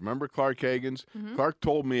Hagan's. Remember Clark Hagan's? Mm-hmm. Clark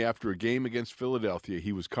told me after a game against Philadelphia,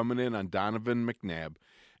 he was coming in on Donovan McNabb,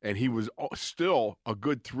 and he was still a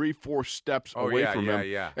good 3-4 steps away from him.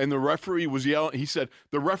 Yeah. And the referee was yelling. He said,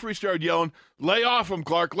 the referee started yelling, lay off him,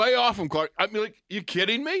 Clark, lay off him, Clark. I mean, like, you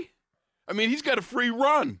kidding me? I mean, he's got a free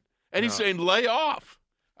run, and he's saying, lay off.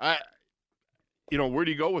 Where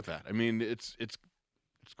do you go with that? I mean, it's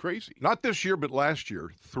crazy. Not this year, but last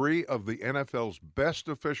year, 3 of the NFL's best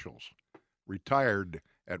officials retired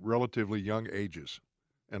at relatively young ages.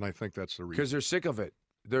 And I think that's the reason. Because they're sick of it.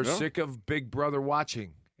 They're sick of Big Brother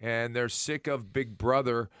watching, and they're sick of Big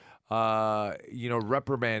Brother,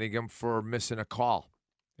 reprimanding them for missing a call.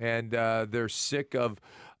 And they're sick of,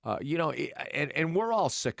 and we're all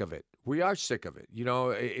sick of it. We are sick of it.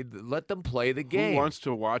 Let them play the game. Who wants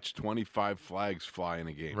to watch 25 flags fly in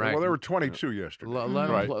a game? Right. Well, there were 22 yesterday.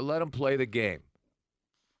 Let them play the game.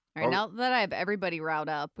 All right, now that I have everybody riled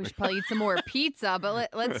up, we should probably eat some more pizza. But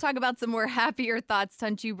let's talk about some more happier thoughts.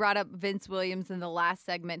 Tunch, you brought up Vince Williams in the last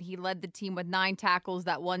segment. He led the team with 9 tackles,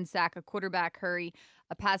 that 1 sack, a quarterback hurry,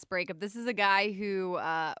 a pass breakup. This is a guy who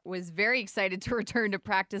was very excited to return to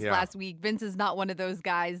practice last week. Vince is not one of those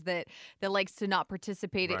guys that likes to not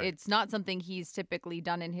participate. Right. It's not something he's typically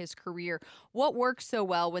done in his career. What worked so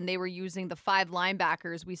well when they were using the 5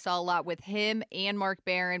 linebackers? We saw a lot with him and Mark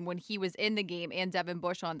Barron when he was in the game, and Devin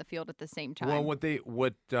Bush on the field at the same time. Well, what the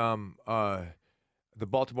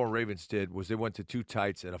Baltimore Ravens did was they went to 2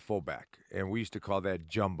 tights and a fullback, and we used to call that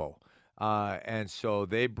jumbo. And so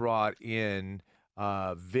they brought in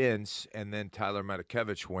Vince and then Tyler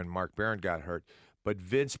Matakevich when Mark Barron got hurt. But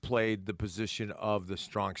Vince played the position of the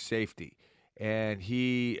strong safety. And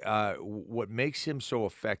what makes him so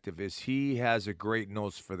effective is he has a great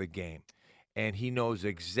nose for the game. And he knows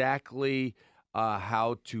exactly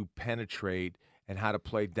how to penetrate and how to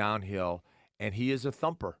play downhill. And he is a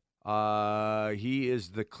thumper. There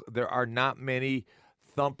are not many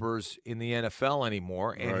thumpers in the NFL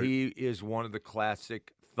anymore. And Right. he is one of the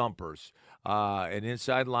classic thumpers. An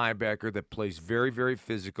inside linebacker that plays very, very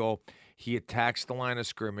physical. He attacks the line of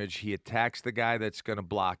scrimmage. He attacks the guy that's going to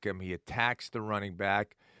block him. He attacks the running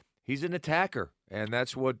back. He's an attacker, and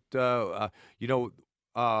that's what Wolf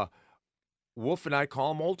and I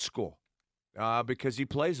call him old school because he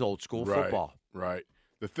plays old school football. Right.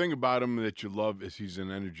 The thing about him that you love is he's an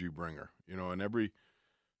energy bringer. And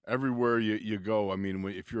everywhere you go, I mean,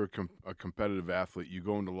 if you're a competitive athlete, you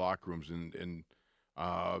go into locker rooms and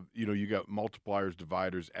you got multipliers,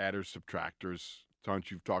 dividers, adders, subtractors.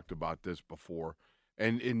 Tunch, you've talked about this before,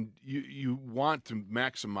 and you want to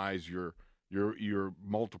maximize your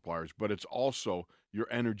multipliers, but it's also your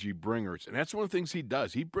energy bringers, and that's one of the things he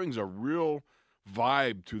does. He brings a real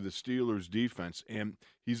vibe to the Steelers defense, and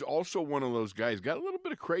he's also one of those guys got a little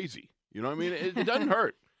bit of crazy. You know what I mean? It doesn't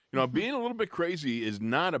hurt. Being a little bit crazy is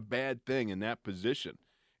not a bad thing in that position,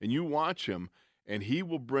 and you watch him. And he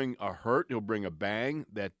will bring a hurt. He'll bring a bang,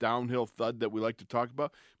 that downhill thud that we like to talk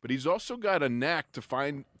about. But he's also got a knack to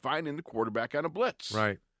finding the quarterback on a blitz.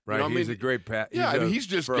 Right. Right, You know, he's a great pass. Yeah, he's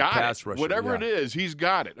just got it. Rusher, Whatever it yeah. is, he's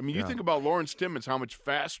got it. I mean, you Yeah. think about Lawrence Timmons, how much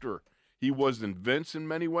faster he was than Vince in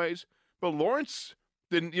many ways. But Lawrence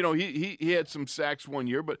didn't, he had some sacks one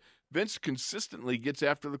year, but Vince consistently gets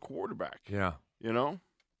after the quarterback. Yeah. You know?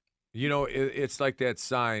 It's like that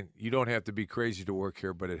sign. You don't have to be crazy to work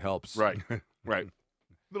here, but it helps. Right. Right.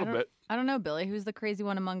 A little bit. I don't know, Billy. Who's the crazy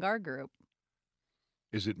one among our group?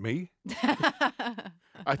 Is it me?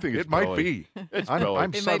 I think it's It might Billy. be. It's I'm Billy. It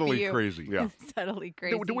might be subtly you. crazy. Yeah. Subtly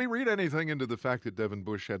crazy. Do we read anything into the fact that Devin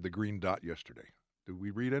Bush had the green dot yesterday? Do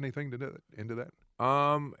we read anything into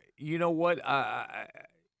that? You know what?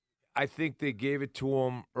 I think they gave it to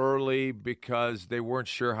him early because they weren't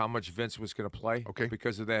sure how much Vince was going to play. Okay.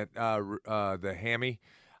 Because of that, the hammy,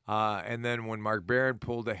 and then when Mark Barron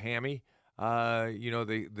pulled a hammy,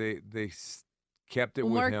 they kept it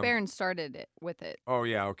Well, with Mark him. Barron started it with it. Oh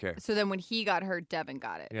yeah, okay, So then when he got hurt, Devin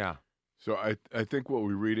got it. yeah. So I think what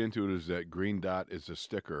we read into it is that green dot is a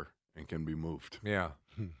sticker and can be moved. Yeah,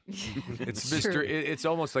 it's True. Mr. It's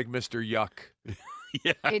almost like Mr. Yuck.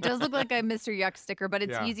 It does look like a Mr. Yuck sticker, but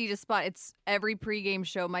it's Yeah. easy to spot. It's every pregame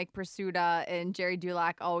show. Mike Pursuta and Jerry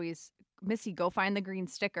Dulac always, Missy, go find the green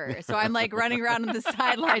sticker. So I'm like running around on the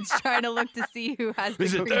sidelines trying to look to see who has the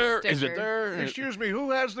Is it green there? sticker. Is it there? Excuse me,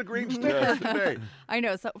 who has the green sticker today? I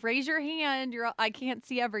know. So raise your hand. I can't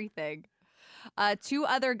see everything. Two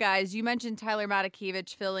other guys. You mentioned Tyler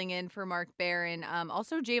Matakevich filling in for Mark Barron.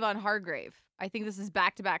 Also Javon Hargrave. I think this is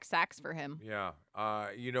back-to-back sacks for him. Yeah,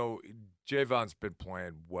 Javon's been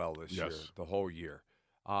playing well this year, Yes. the whole year,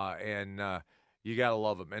 and you gotta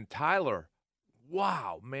love him. And Tyler,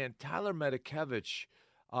 wow, man, Tyler Matakevich,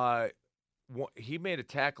 he made a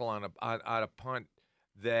tackle on a punt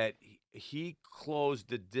that he closed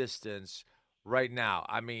the distance right now.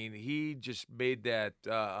 I mean, he just made that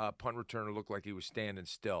punt returner look like he was standing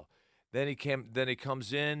still. Then he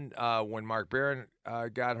comes in when Mark Barron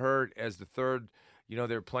got hurt as the third. They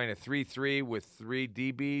were playing a 3-3 with 3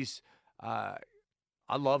 DBs. I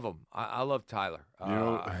love him. I love Tyler.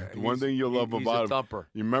 One thing you'll love he's about a him. thumper.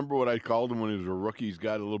 You remember what I called him when he was a rookie? He's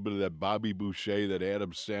got a little bit of that Bobby Boucher, that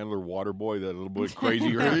Adam Sandler water boy, that little bit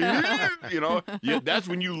crazy. That's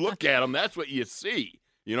when you look at him. That's what you see.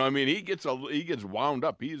 You know what I mean? He gets wound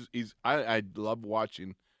up. I love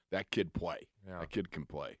watching that kid play. Yeah. That kid can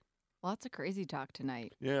play. Lots of crazy talk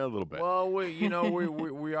tonight. Yeah, a little bit. Well,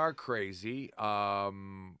 we are crazy.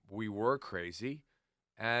 We were crazy,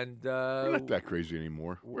 and We're not that crazy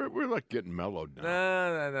anymore. We're like getting mellowed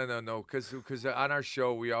now. No. Because on our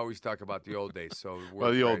show we always talk about the old days. So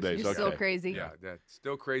we're The old crazy. days. You're Okay. still crazy. Yeah, that's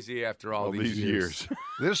still crazy after all All these years.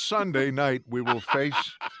 This Sunday night, we will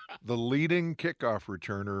face the leading kickoff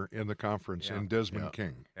returner in the conference Yeah. in Desmond Yeah.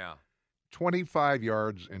 King. Yeah, 25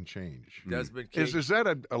 yards and change. Desmond King. Is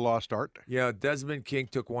that a lost art? Yeah, Desmond King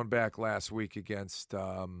took one back last week against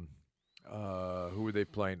who were they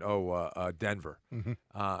playing? Denver. Mhm.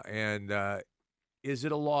 And is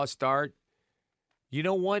it a lost art? You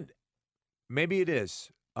know what? Maybe it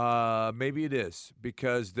is. Maybe it is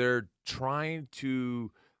because they're trying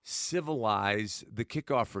to civilize the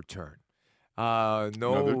kickoff return. No,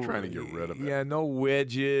 they're trying to get rid of it. Yeah, no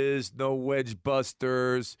wedges, no wedge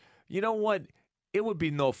busters. You know what? It would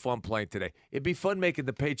be no fun playing today. It'd be fun making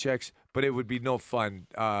the paychecks, but it would be no fun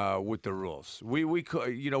with the rules. We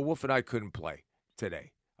could, Wolf and I couldn't play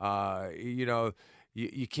today.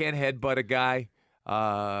 You can't headbutt a guy,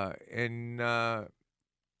 and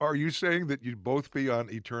Are you saying that you'd both be on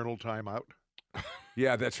eternal timeout?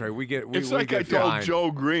 yeah, that's right. It's like I told Joe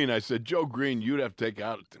Green. I said, Joe Green, you'd have to take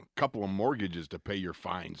out a couple of mortgages to pay your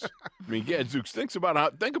fines. I mean, Gadzooks, think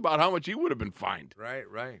about how much he would have been fined. Right.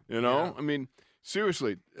 I mean,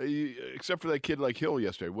 seriously, except for that kid like Hill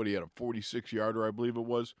yesterday. What, he had a 46-yarder, I believe it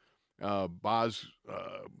was. Boz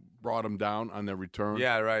brought him down on the return.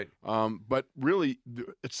 Yeah, right. But really,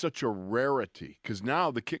 it's such a rarity because now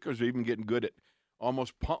the kickers are even getting good at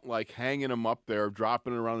almost punt-like hanging them up there,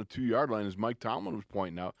 dropping it around the 2-yard line, as Mike Tomlin was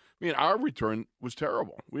pointing out. I mean, our return was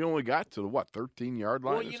terrible. We only got to the, 13-yard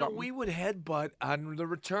line or something? We would headbutt on the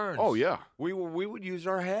returns. Oh, yeah. We would use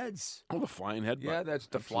our heads. Oh, the flying headbutt. Yeah, that's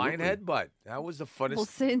the flying Absolutely. headbutt. That was the funnest. Well,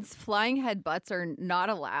 since flying headbutts are not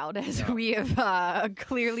allowed, as we have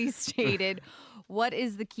clearly stated, what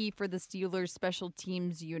is the key for the Steelers special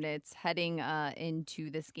teams units heading into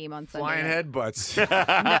this game on Sunday? flying headbutts. No,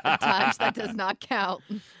 Taj, that does not count.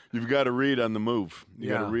 You've got to read on the move. You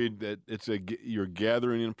got Yeah. to read that you're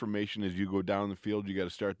gathering information as you go down the field. You got to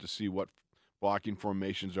start to see what blocking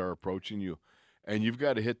formations are approaching you, and you've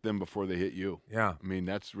got to hit them before they hit you. Yeah. I mean,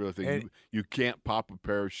 that's the real thing. And- You can't pop a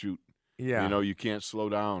parachute. Yeah. You can't slow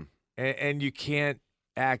down. And you can't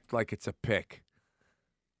act like it's a pick.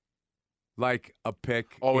 like a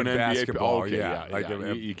pick Oh, in an NBA pick. basketball. Oh, okay, yeah, like yeah.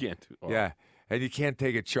 a- You can't. yeah, and you can't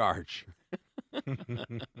take a charge.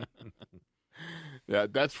 Yeah,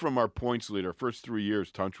 that's from our points leader. First 3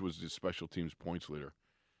 years, Tunch was the special teams points leader.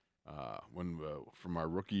 From our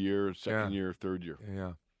rookie year, second year, third year.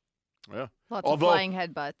 Yeah. Yeah. Lots of flying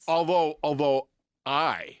headbutts. Although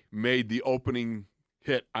I made the opening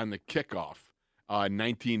hit on the kickoff,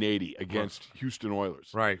 1980 against Houston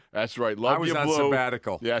Oilers. Right. That's right. Love I was you, on Blue.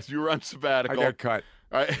 sabbatical. Yes, you were on I sabbatical. got cut.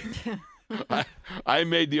 I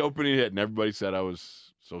made the opening hit, and everybody said I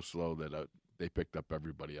was so slow that they picked up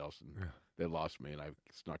everybody else, and they lost me, and I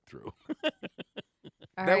snuck through.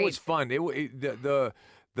 All That right. was fun.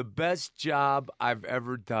 The best job I've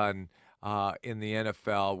ever done in the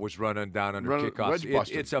NFL was running down under kickoffs. Wedge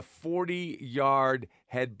busting. It's a 40-yard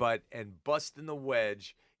headbutt, and busting the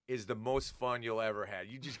wedge is the most fun you'll ever have.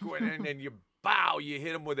 You just go in and you you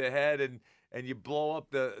hit him with a head, and you blow up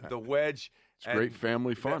the wedge. It's great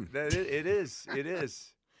family fun. It is. It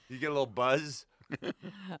is. You get a little buzz.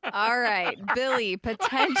 All right, Billy,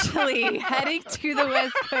 potentially heading to the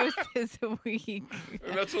West Coast this week.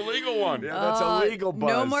 And that's a legal one. Yeah, that's a legal buzz.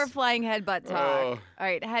 No more flying headbutt talk. Oh. All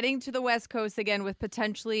right, heading to the West Coast again with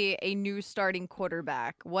potentially a new starting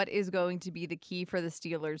quarterback. What is going to be the key for the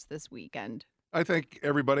Steelers this weekend? I think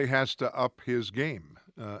everybody has to up his game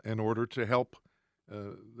in order to help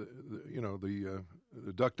the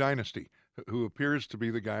Duck Dynasty, who appears to be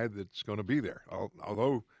the guy that's going to be there.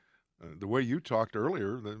 Although the way you talked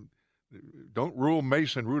earlier, don't rule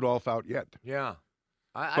Mason Rudolph out yet. Yeah.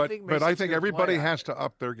 I think Mason's gonna everybody play. has to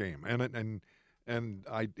up their game,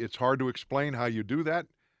 it's hard to explain how you do that,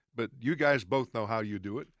 but you guys both know how you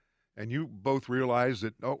do it, and you both realize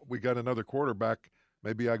that we got another quarterback.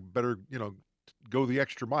 Maybe I better go the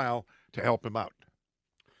extra mile to help him out.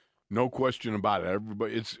 No question about it.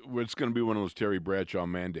 Everybody, it's going to be one of those Terry Bradshaw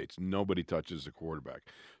mandates. Nobody touches the quarterback.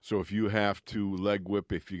 So if you have to leg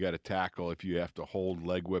whip, if you got to tackle, if you have to hold,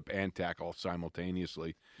 leg whip, and tackle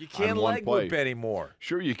simultaneously, You can't on one leg play, whip anymore.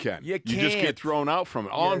 Sure you can. You just can't. get thrown out from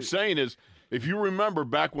it. All Yeah. I'm saying is, if you remember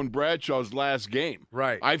back when Bradshaw's last game,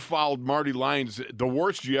 Right. I fouled Marty Lyons, the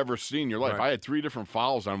worst you ever seen in your life. Right. I had 3 different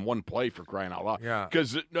fouls on one play, for crying out loud. Yeah.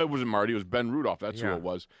 Because it wasn't Marty, it was Ben Rudolph. That's Yeah. who it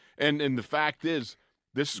was. And the fact is,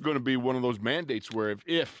 this is going to be one of those mandates where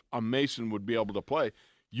if a Mason would be able to play,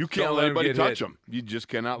 you can't Don't let let him anybody get touch hit. him. You just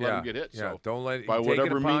cannot let him get hit. Yeah, So don't let by take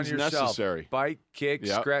whatever it upon means yourself. necessary. Bite, kick,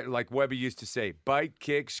 Yep. scratch, like Webby used to say. Bite,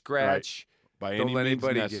 kick, scratch. by Don't any let means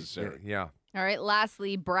anybody necessary. get. Yeah. All right,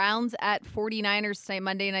 lastly, Browns at 49ers tonight,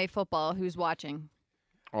 Monday Night Football. Who's watching?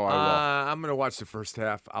 Oh, I will. I'm gonna watch the first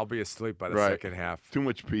half. I'll be asleep by the Right. second half. Too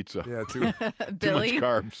much pizza. Yeah, too. Too Billy? much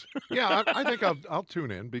carbs. Yeah, I think I'll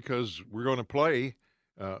tune in because we're going to play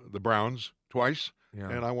the Browns twice, Yeah.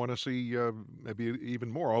 and I want to see maybe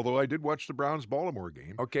even more. Although I did watch the Browns-Baltimore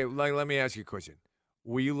game. Okay, let me ask you a question.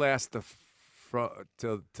 Will you last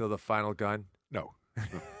till the final gun? No,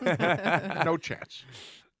 no chance.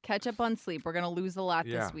 Catch up on sleep. We're going to lose a lot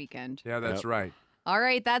Yeah. this weekend. Yeah, that's Yep. right. All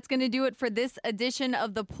right, that's going to do it for this edition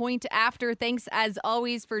of The Point After. Thanks, as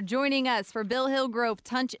always, for joining us. For Bill Hillgrove,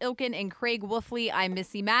 Tunch Ilkin, and Craig Wolfley, I'm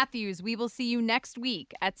Missy Matthews. We will see you next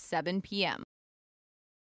week at 7 p.m.